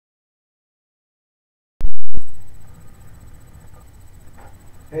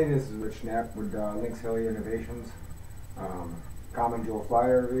Hey, this is Rich Knapp with Links Hilly Innovations, common Joe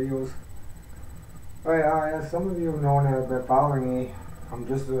Flier videos. Alright, as some of you know and have been following me, I'm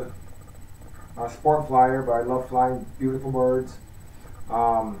just a sport flyer, but I love flying beautiful birds.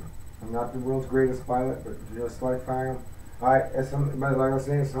 I'm not the world's greatest pilot, but just like flying them. But like I was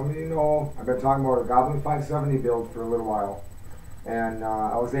saying, some of you know, I've been talking about a Goblin 570 build for a little while. And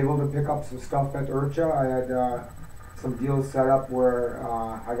I was able to pick up some stuff at IRCHA. I had some deals set up where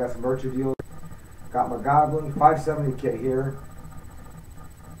I got some IRCHA deals. Got my Goblin 570 kit here.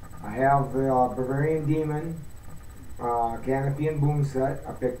 I have the Bavarian Demon canopy and boom set.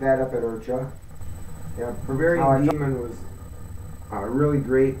 I picked that up at IRCHA. Yeah, Bavarian Demon was really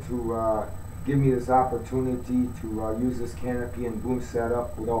great to give me this opportunity to use this canopy and boom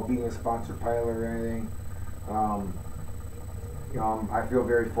setup without being a sponsored pilot or anything. I feel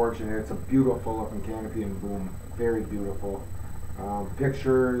very fortunate. It's a beautiful looking canopy and boom. Very beautiful.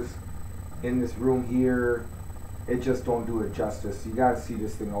 Pictures in this room here, it just don't do it justice. You gotta see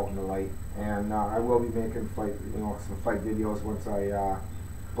this thing out in the light. And I will be making some flight videos once I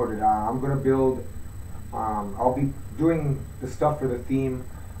put it on. I'm gonna build, I'll be doing the stuff for the theme,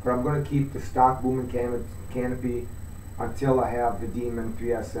 but I'm gonna keep the stock boom and canopy until I have the Demon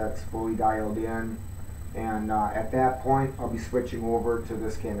 3SX fully dialed in. And at that point, I'll be switching over to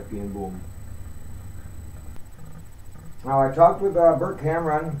this canopy and boom. Now, I talked with Bert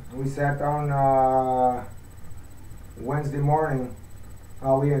Cameron. We sat down Wednesday morning.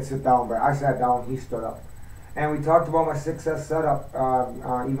 We didn't sit down, but I sat down, he stood up. And we talked about my 6S setup,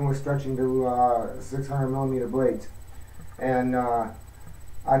 even with stretching to 600 millimeter blades. And I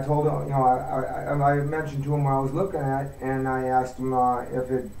told him, I mentioned to him what I was looking at, and I asked him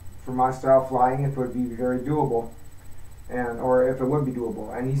for my style flying, if it would be very doable, or if it would be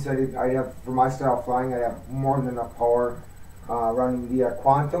doable. And he said I'd have, for my style flying, I'd have more than enough power running the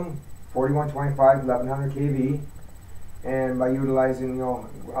Quantum 4125 1100 kV, and by utilizing,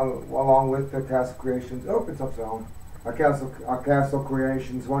 along with the Castle Creations, it's upside down, a Castle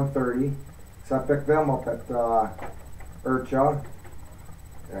Creations 130. So I picked them up at IRCHA.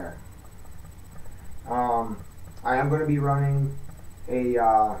 There. I am going to be running a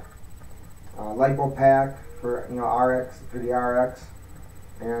LiPo pack for RX, for the RX,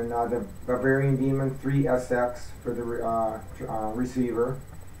 and the Bavarian Demon 3SX for the receiver.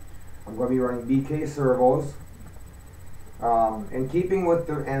 I'm going to be running BK servos. In keeping with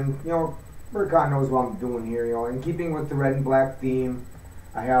the, Burcon knows what I'm doing here, in keeping with the red and black theme,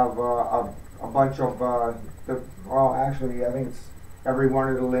 I have a bunch of actually I think it's every one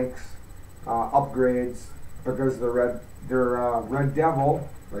of the Lynx upgrades, because they're Red Devil,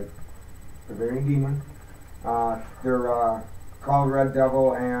 like Bavarian Demon. They're called Red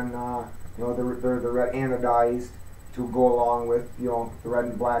Devil, and they're the red anodized to go along with the red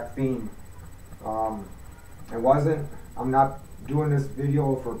and black theme. I'm not doing this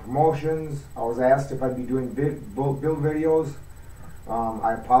video for promotions. I was asked if I'd be doing build videos.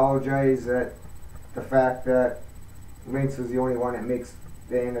 I apologize that the fact that Lynx is the only one that makes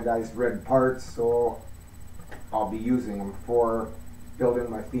the anodized red parts, so I'll be using them for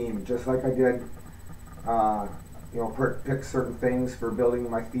building my theme, just like I did, pick certain things for building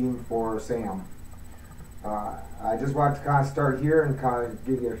my theme for Sam. I just want to kind of start here and kind of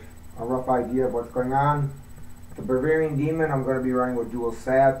give you a rough idea of what's going on. The Bavarian Demon, I'm going to be running with dual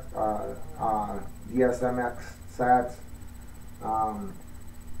SAT, DSMX SATs.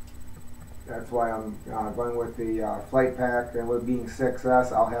 That's why I'm going with the flight pack, and with being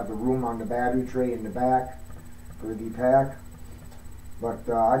 6S, I'll have the room on the battery tray in the back for the pack. But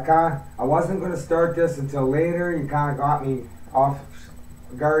I wasn't going to start this until later. You kind of got me off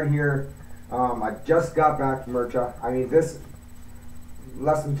guard here. I just got back from IRCHA. This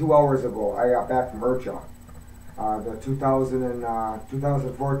less than 2 hours ago, I got back from IRCHA. The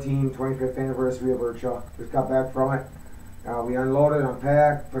 2014 25th anniversary of IRCHA. Just got back from it. We unloaded,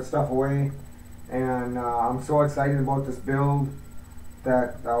 unpacked, put stuff away, and I'm so excited about this build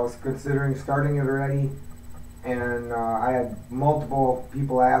that I was considering starting it already. And I had multiple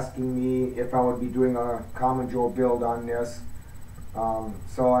people asking me if I would be doing a common Joe build on this.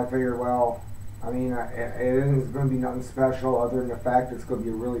 So I figured, well, it isn't going to be nothing special other than the fact it's going to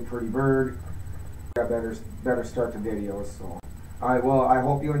be a really pretty bird. I better start the video. So, alright, well, I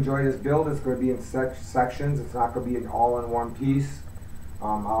hope you enjoy this build. It's going to be in sections. It's not going to be all in one piece.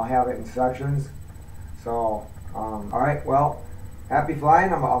 I'll have it in sections. So, alright, well, happy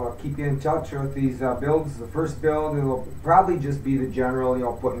flying. I'm going to keep you in touch with these builds. The first build, it'll probably just be the general,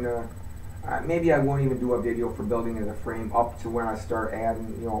 putting the, maybe I won't even do a video for building the frame up to when I start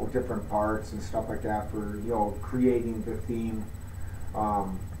adding, different parts and stuff like that for, creating the theme.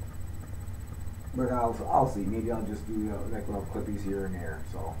 Um, but I'll see. Maybe I'll just do like little clippies here and there.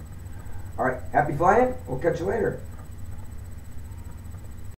 So, all right, happy flying. We'll catch you later.